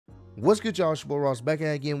What's good, y'all? It's your boy Ross back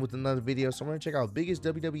at again with another video. So I'm gonna check out biggest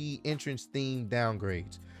WWE entrance theme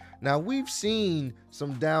downgrades. Now we've seen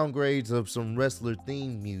some downgrades of some wrestler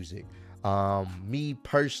theme music. Me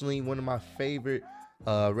personally, one of my favorite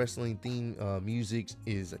wrestling theme musics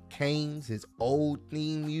is Kane's, his old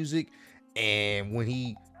theme music. And when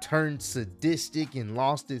he turned sadistic and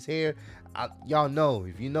lost his hair, y'all know,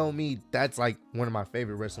 if you know me, that's like one of my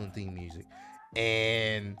favorite wrestling theme music.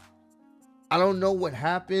 And I don't know what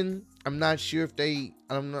happened. I'm not sure if they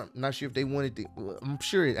wanted to. I'm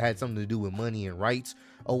sure it had something to do with money and rights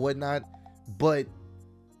or whatnot, but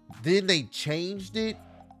then they changed it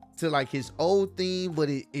to like his old theme, but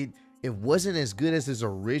it wasn't as good as his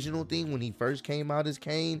original theme when he first came out as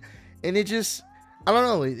Kane. And it just, I don't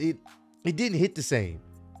know, it didn't hit the same.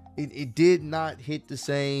 It did not hit the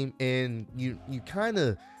same. And you kind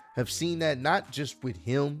of have seen that not just with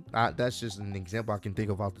him. That's just an example I can think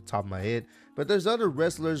of off the top of my head, but there's other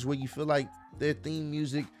wrestlers where you feel like their theme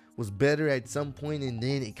music was better at some point and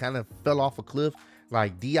then it kind of fell off a cliff.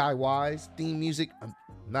 Like DIY's theme music, I'm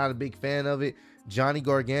not a big fan of it. Johnny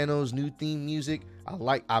Gargano's new theme music,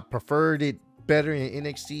 I preferred it better in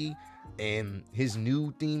NXT, and his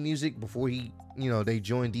new theme music before he, they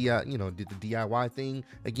joined did the DIY thing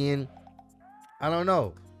again. I don't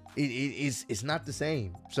know. It's not the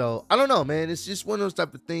same. So I don't know, man. It's just one of those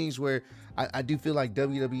type of things where I do feel like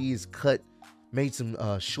WWE has made some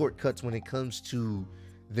shortcuts when it comes to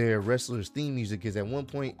their wrestlers theme music, because at one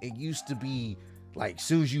point it used to be like, as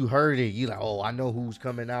soon as you heard it, you like, oh, I know who's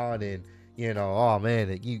coming out, and oh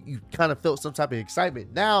man, you kind of felt some type of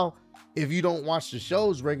excitement. Now if you don't watch the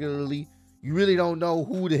shows regularly, you really don't know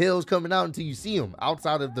who the hell's coming out until you see them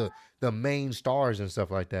outside of the main stars and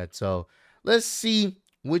stuff like that. So let's see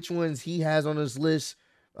which ones he has on his list.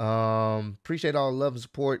 Appreciate all the love and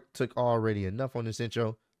support. Took already enough on this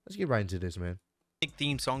intro. Let's get right into this, man.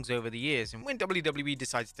 Theme songs over the years, and when WWE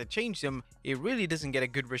decides to change them, it really doesn't get a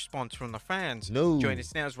good response from the fans. No. Join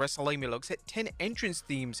us now as WrestleMania looks at 10 entrance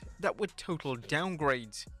themes that were total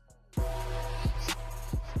downgrades.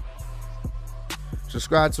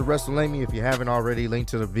 Subscribe to WrestleMania if you haven't already. Link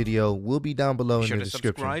to the video will be down below in the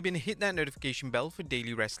description. Subscribe and hit that notification bell for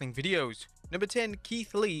daily wrestling videos. Number 10,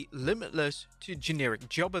 Keith Lee, Limitless to generic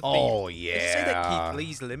jobber theme. Oh, yeah. To say that Keith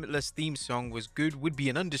Lee's Limitless theme song was good would be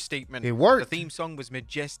an understatement. It worked. The theme song was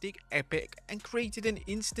majestic, epic, and created an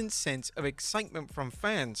instant sense of excitement from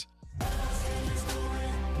fans.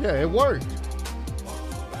 Yeah, it worked.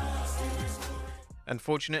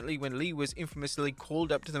 Unfortunately, when Lee was infamously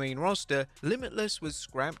called up to the main roster, Limitless was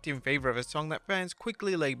scrapped in favor of a song that fans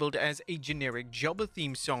quickly labeled as a generic jobber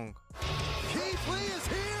theme song. Keith Lee is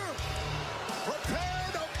here! Prepare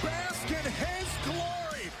to bask in his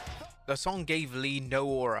glory! The song gave Lee no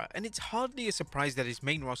aura, and it's hardly a surprise that his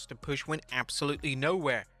main roster push went absolutely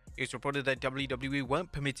nowhere. It's reported that WWE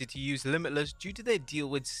weren't permitted to use Limitless due to their deal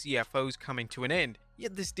with CFOs coming to an end.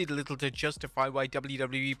 Yet this did little to justify why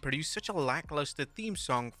WWE produced such a lackluster theme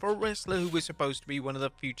song for a wrestler who was supposed to be one of the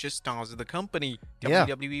future stars of the company. Yeah.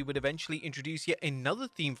 WWE would eventually introduce yet another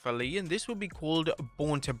theme for Lee, and this would be called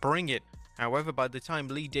Born to Bring It. However, by the time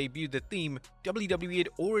Lee debuted the theme, WWE had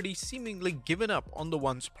already seemingly given up on the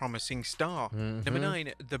once promising star. Number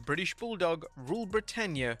 9, the British Bulldog, Rule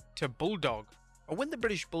Britannia to Bulldog. When the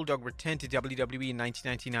British Bulldog returned to WWE in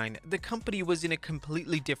 1999, the company was in a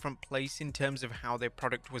completely different place in terms of how their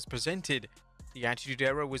product was presented. The Attitude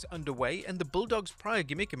Era was underway, and the Bulldog's prior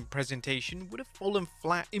gimmick and presentation would have fallen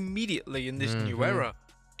flat immediately in this new era.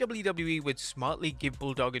 WWE would smartly give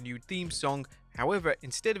Bulldog a new theme song. However,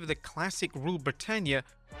 instead of the classic Rule Britannia,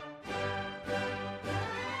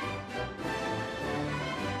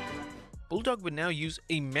 Bulldog would now use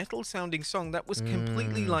a metal-sounding song that was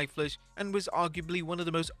completely lifeless and was arguably one of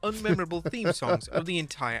the most unmemorable theme songs of the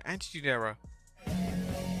entire Attitude Era.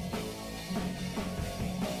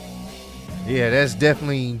 Yeah, that's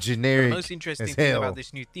definitely generic. The most interesting thing about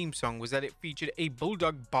this new theme song was that it featured a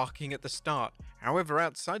bulldog barking at the start. However,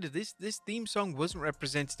 outside of this theme song wasn't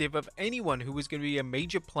representative of anyone who was going to be a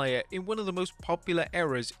major player in one of the most popular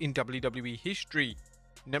eras in WWE history.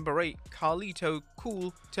 Number 8, Carlito,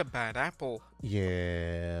 Cool to Bad Apple.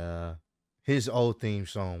 Yeah, his old theme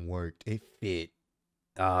song worked. It fit.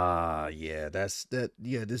 Yeah, yeah, this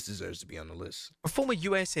deserves to be on the list. Former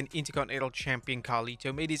US and Intercontinental Champion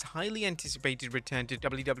Carlito made his highly anticipated return to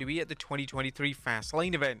WWE at the 2023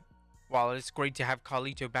 Fastlane event. While it's great to have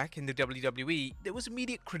Carlito back in the WWE, there was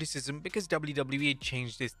immediate criticism because WWE had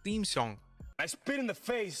changed his theme song. I spit in the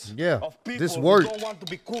face of people this who worked. don't want to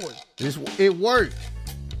be cool. It worked.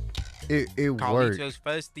 It Carlito's worked.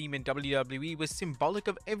 first theme in WWE was symbolic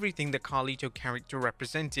of everything the Carlito character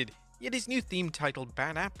represented. yet his new theme titled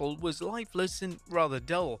Bad Apple was lifeless and rather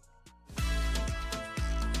dull.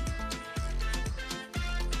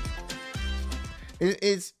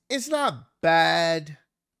 It's not bad,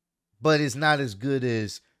 but it's not as good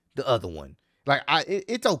as the other one. Like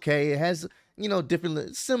it's okay. It has, you know,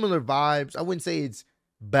 different similar vibes. I wouldn't say it's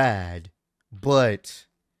bad, but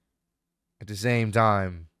at the same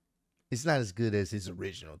time, it's not as good as his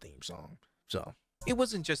original theme song. So it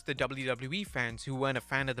wasn't just the WWE fans who weren't a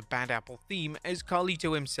fan of the Bad Apple theme, as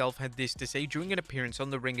Carlito himself had this to say during an appearance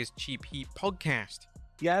on the Ringers Cheap Heat podcast.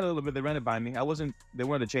 Yeah, a little bit. They ran it by me. They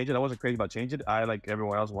wanted to change it. I wasn't crazy about changing it. I, like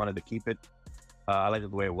everyone else, wanted to keep it. I liked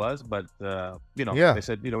it the way it was, but you know, they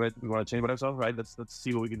said, you know, we want to change whatever stuff, right? Let's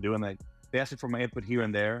see what we can do. And they asked me for my input here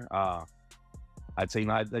and there. I'd say, you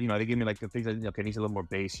know, they give me like the things that, okay, needs a little more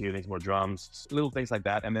bass here, needs more drums, little things like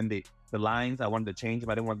that. And then the lines, I wanted to change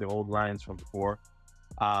them. I didn't want the old lines from before.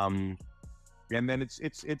 And then it's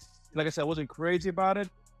like I said, I wasn't crazy about it.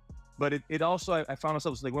 But it also, I found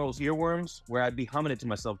myself, it's like one of those earworms where I'd be humming it to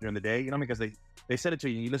myself during the day, you know, because they said it to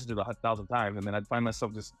you and you listen to it 1,000 times, and then I'd find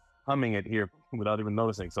myself just humming it here without even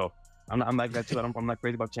noticing. So I'm like that too. I'm not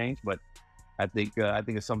crazy about change, but I think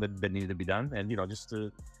it's something that needed to be done, and you know, just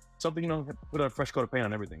something, you know, put a fresh coat of paint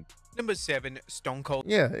on everything. Number 7, Stone Cold.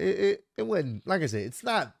 Yeah, it wasn't, like I said, it's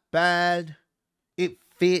not bad. It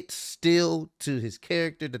fits still to his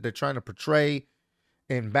character that they're trying to portray,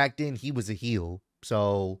 and back then he was a heel,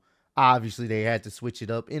 so obviously they had to switch it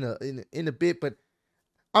up in a bit, but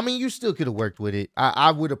I mean, you still could have worked with it.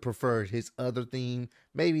 I would have preferred his other theme,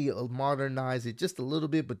 maybe modernize it just a little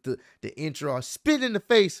bit, but the intro, I spit in the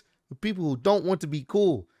face of people who don't want to be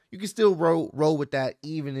cool. You can still roll with that,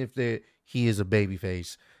 even if he is a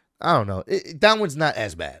babyface. I don't know. That one's not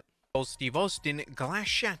as bad. Steve Austin, Glass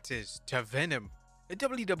Shatters to Venom. The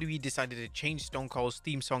WWE decided to change Stone Cold's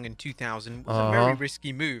theme song in 2000 was a very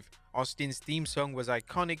risky move. Austin's theme song was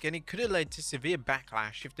iconic, and it could have led to severe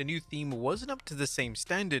backlash if the new theme wasn't up to the same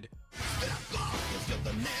standard.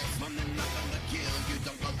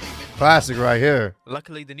 Classic right here.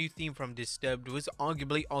 Luckily, the new theme from Disturbed was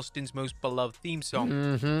arguably Austin's most beloved theme song.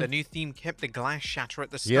 The new theme kept the glass shatter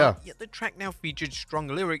at the start, yet the track now featured strong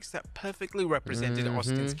lyrics that perfectly represented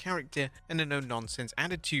Austin's character and a no-nonsense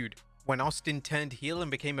attitude. When Austin turned heel and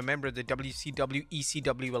became a member of the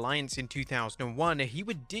WCW-ECW alliance in 2001, he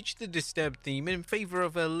would ditch the Disturbed theme in favor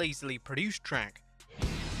of a lazily produced track.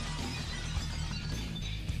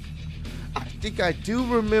 I think I do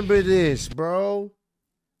remember this, bro.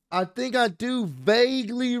 I think I do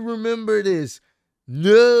vaguely remember this.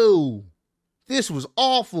 No, this was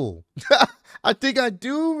awful. I think I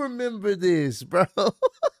do remember this, bro.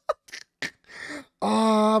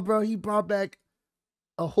 Bro, he brought back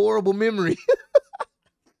a horrible memory.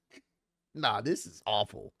 Nah, this is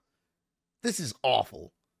awful. This is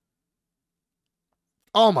awful.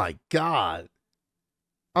 Oh my God.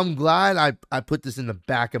 I'm glad I put this in the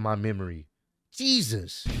back of my memory.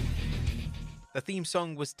 Jesus. The theme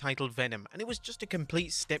song was titled Venom, and it was just a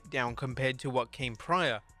complete step down compared to what came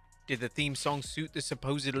prior. Did the theme song suit the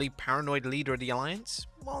supposedly paranoid leader of the Alliance?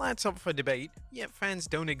 Well, that's up for debate, yet fans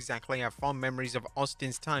don't exactly have fond memories of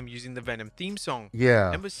Austin's time using the Venom theme song.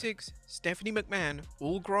 Yeah. Number 6, Stephanie McMahon,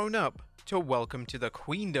 All Grown Up to Welcome to the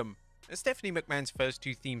Queendom. Stephanie McMahon's first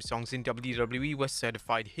 2 theme songs in WWE were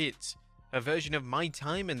certified hits. Her version of My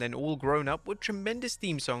Time and then All Grown Up were tremendous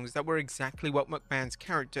theme songs that were exactly what McMahon's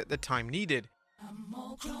character at the time needed.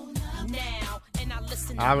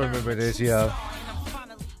 I remember this, yeah.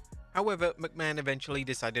 However, McMahon eventually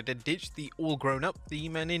decided to ditch the All Grown Up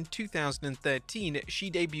theme, and in 2013, she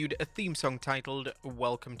debuted a theme song titled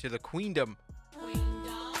Welcome to the Queendom.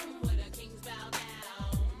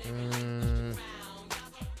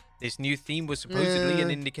 This new theme was supposedly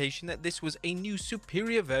an indication that this was a new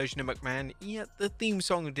superior version of McMahon, yet the theme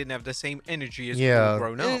song didn't have the same energy as All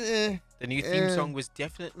Grown Up. The new theme song was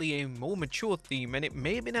definitely a more mature theme, and it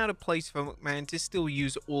may have been out of place for McMahon to still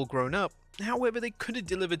use All Grown Up. However, they could have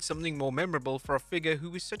delivered something more memorable for a figure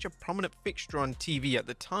who was such a prominent fixture on TV at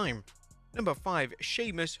the time. Number 5,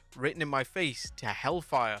 Sheamus, Written in My Face to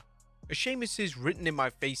Hellfire. Sheamus's Written in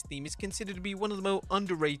My Face theme is considered to be one of the more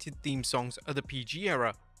underrated theme songs of the PG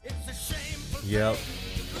era. Yep.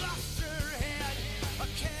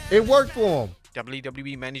 It worked for him.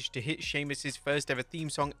 WWE managed to hit Sheamus's first ever theme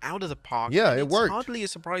song out of the park. Yeah, it worked. It's hardly a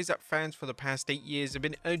surprise that fans for the past 8 years have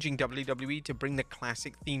been urging WWE to bring the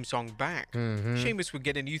classic theme song back. Sheamus would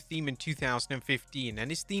get a new theme in 2015, and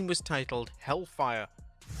his theme was titled Hellfire.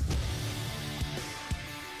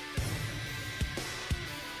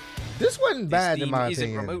 This wasn't bad in my opinion. This theme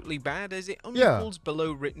isn't remotely bad, as it only falls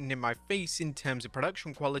below Written in My Face in terms of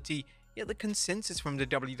production quality. Yet the consensus from the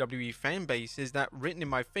WWE fanbase is that Written in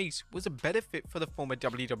My Face was a better fit for the former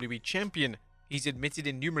WWE champion. He's admitted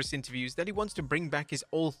in numerous interviews that he wants to bring back his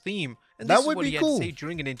old theme, and this is what he had to say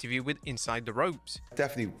during an interview with Inside the Ropes.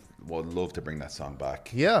 Definitely would love to bring that song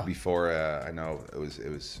back. Yeah. Before I know it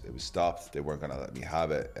was stopped. They weren't gonna let me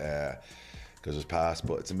have it because it was past.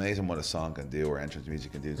 But it's amazing what a song can do, or entrance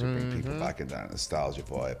music can do, to bring people back in that nostalgia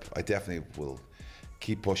vibe. I definitely will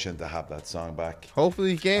keep pushing to have that song back.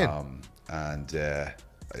 Hopefully you can. And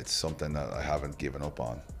it's something that I haven't given up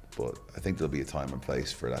on. But I think there'll be a time and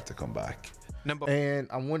place for that to come back. And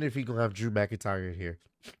I wonder if he's gonna have Drew McIntyre in here.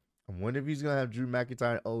 I wonder if he's gonna have Drew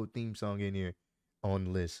McIntyre old theme song in here on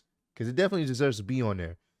the list, because it definitely deserves to be on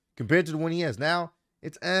there. Compared to the one he has now,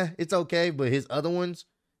 it's okay. But his other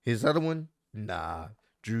one, nah.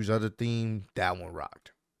 Drew's other theme, that one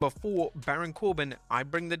rocked. Before Baron Corbin, I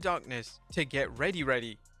Bring the Darkness to Get Ready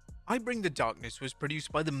Ready. I Bring the Darkness was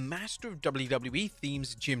produced by the master of WWE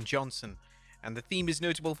themes, Jim Johnson, and the theme is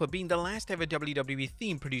notable for being the last ever WWE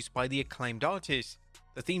theme produced by the acclaimed artist.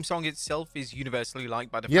 The theme song itself is universally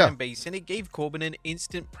liked by the fan base, and it gave Corbin an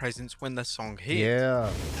instant presence when the song hit.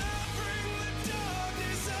 Yeah.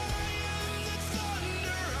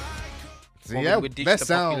 See, that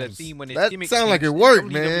sounds like it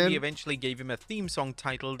worked, man. WWE eventually gave him a theme song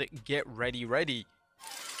titled Get Ready Ready.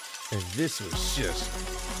 And this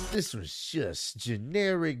was just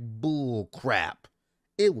generic bull crap.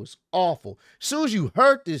 It was awful. As soon as you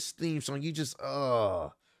heard this theme song, you just,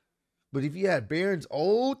 But if you had Baron's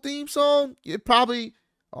old theme song, you'd probably,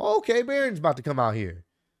 okay, Baron's about to come out here.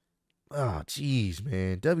 Oh, jeez,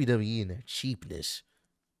 man. WWE and that cheapness.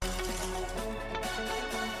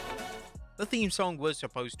 The theme song was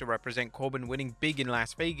supposed to represent Corbin winning big in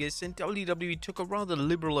Las Vegas, and WWE took a rather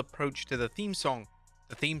liberal approach to the theme song.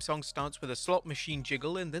 The theme song starts with a slot machine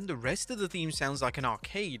jiggle, and then the rest of the theme sounds like an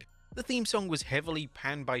arcade. The theme song was heavily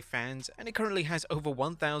panned by fans, and it currently has over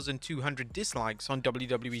 1,200 dislikes on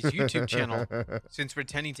WWE's YouTube channel. Since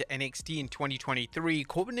returning to NXT in 2023,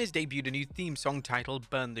 Corbin has debuted a new theme song titled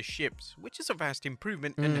Burn the Ships, which is a vast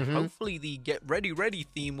improvement, and hopefully the Get Ready Ready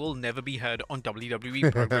theme will never be heard on WWE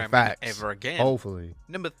programming ever again. Hopefully.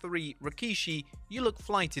 Number 3, Rikishi, You Look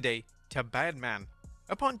Fly Today, to Badman.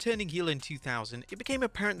 Upon turning heel in 2000, it became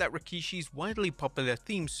apparent that Rikishi's widely popular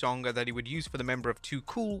theme song that he would use for the member of Too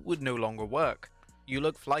Cool would no longer work. You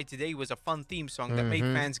Look Fly Today was a fun theme song that made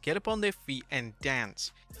fans get up on their feet and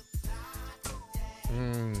dance.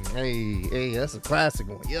 Hey, that's a classic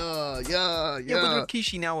one. Yeah. With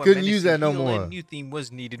Rikishi now a couldn't use that no heel, more. A new theme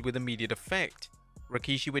was needed with immediate effect.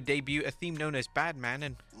 Rikishi would debut a theme known as Badman,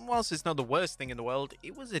 and whilst it's not the worst thing in the world,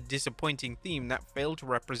 it was a disappointing theme that failed to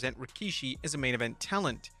represent Rikishi as a main event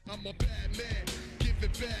talent. I'm a bad man,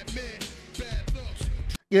 giving bad men bad looks.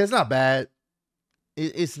 Yeah, it's not bad.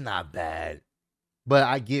 It's not bad. But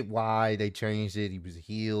I get why they changed it. He was a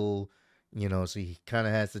heel, so he kind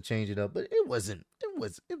of has to change it up. But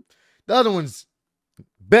the other one's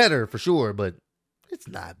better for sure, but it's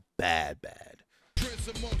not bad.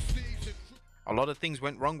 A lot of things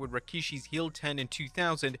went wrong with Rikishi's heel turn in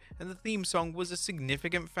 2000, and the theme song was a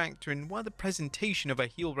significant factor in why the presentation of a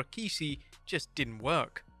heel Rikishi just didn't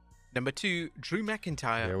work. Number 2, Drew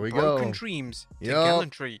McIntyre, There we Broken go. Dreams to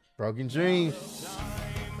Gallantry. Broken Dreams.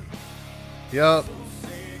 Yup.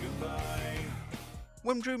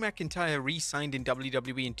 When Drew McIntyre re-signed in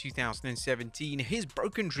WWE in 2017, his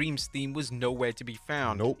Broken Dreams theme was nowhere to be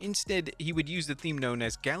found. Nope. Instead, he would use the theme known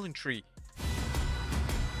as Gallantry.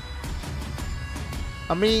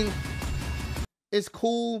 I mean, it's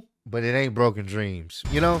cool, but it ain't Broken Dreams,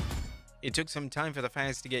 It took some time for the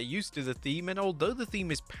fans to get used to the theme, and although the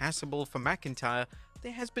theme is passable for McIntyre,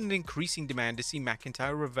 there has been an increasing demand to see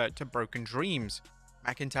McIntyre revert to Broken Dreams.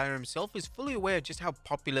 McIntyre himself is fully aware just how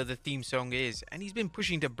popular the theme song is, and he's been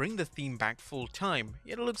pushing to bring the theme back full time,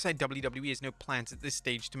 yet it looks like WWE has no plans at this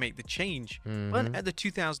stage to make the change. But at the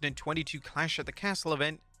 2022 Clash at the Castle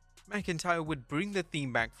event, McIntyre would bring the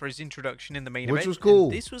theme back for his introduction in the main event, which was cool.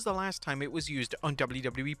 And this was the last time it was used on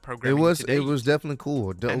WWE programming. It was definitely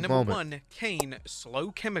cool. A dope and number moment. 1, Kane,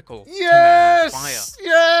 Slow Chemical. Yes, Fire.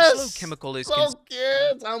 yes. Slow Chemical is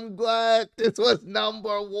yes. I'm glad this was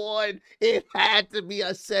number 1. It had to be.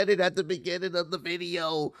 I said it at the beginning of the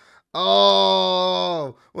video.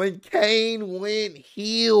 Oh, when Kane went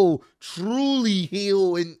heel, truly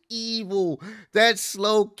heel and evil, that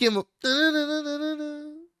Slow Chemical.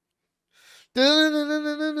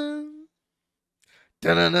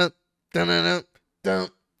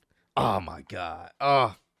 Oh my God.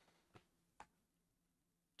 Oh.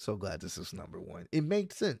 So glad this is number 1. It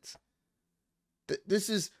makes sense. This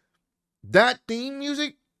is that theme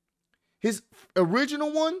music. His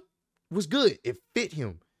original one was good. It fit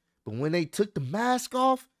him. But when they took the mask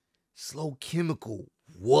off, Slow Chemical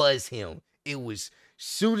was him. It was,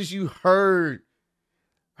 soon as you heard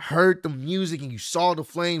the music and you saw the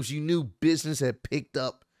flames, you knew business had picked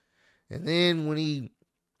up. And then when he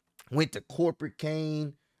went to Corporate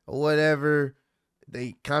Kane or whatever,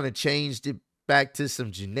 they kind of changed it back to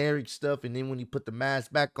some generic stuff. And then when he put the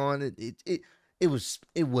mask back on, it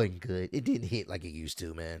wasn't good. It didn't hit like it used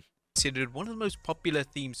to, man. Considered one of the most popular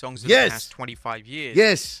theme songs of the past 25 years.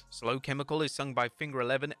 Yes. Slow Chemical is sung by Finger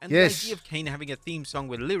 11, and Yes. the idea of Kane having a theme song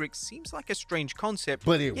with lyrics seems like a strange concept,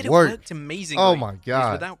 But it yet worked. It worked amazingly. Oh my It is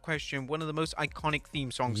God. without question one of the most iconic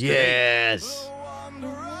theme songs to date. Yes. The wonder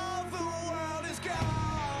of the world is gone,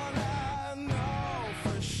 I know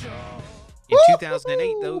for sure. In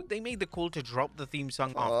 2008, though, they made the call to drop the theme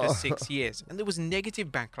song after 6 years, and there was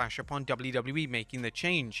negative backlash upon WWE making the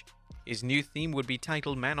change. His new theme would be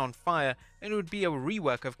titled Man on Fire, and it would be a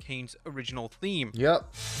rework of Kane's original theme.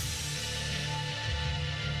 Yep.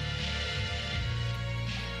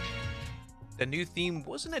 The new theme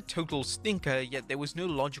wasn't a total stinker, yet there was no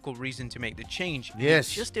logical reason to make the change.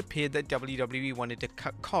 Yes. It just appeared that WWE wanted to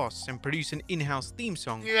cut costs and produce an in-house theme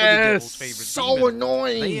song for the Yes. Devil's favorite So demon.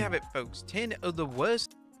 annoying. There you have it, folks. 10 of the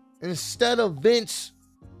worst. Instead of Vince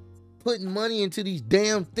putting money into these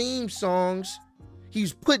damn theme songs,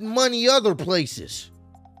 he's putting money other places.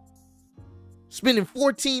 Spending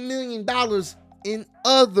 $14 million in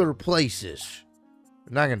other places.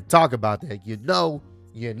 We're not going to talk about that. You know.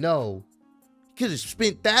 Could have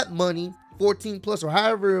spent that money, 14 plus or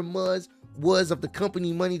however it was of the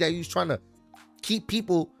company money that he was trying to keep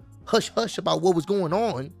people hush-hush about what was going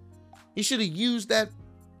on. He should have used that,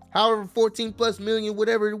 however 14 plus million,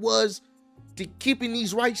 whatever it was, to keeping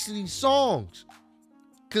these rights to these songs.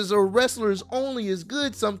 Because a wrestler is only as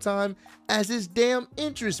good sometime as his damn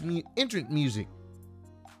entrant music.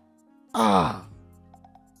 Comment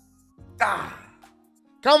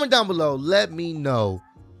down below. Let me know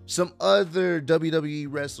some other WWE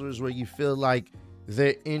wrestlers where you feel like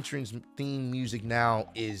their entrance theme music now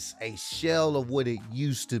is a shell of what it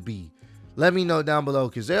used to be. Let me know down below,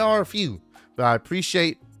 because there are a few. But I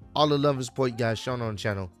appreciate all the love and support you guys shown on the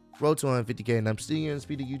channel. Road to 150K, and I'm still here in the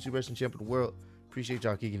speed of YouTube Wrestling Champion of the World. Appreciate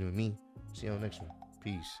y'all kicking it with me. See you on the next one.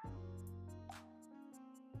 Peace.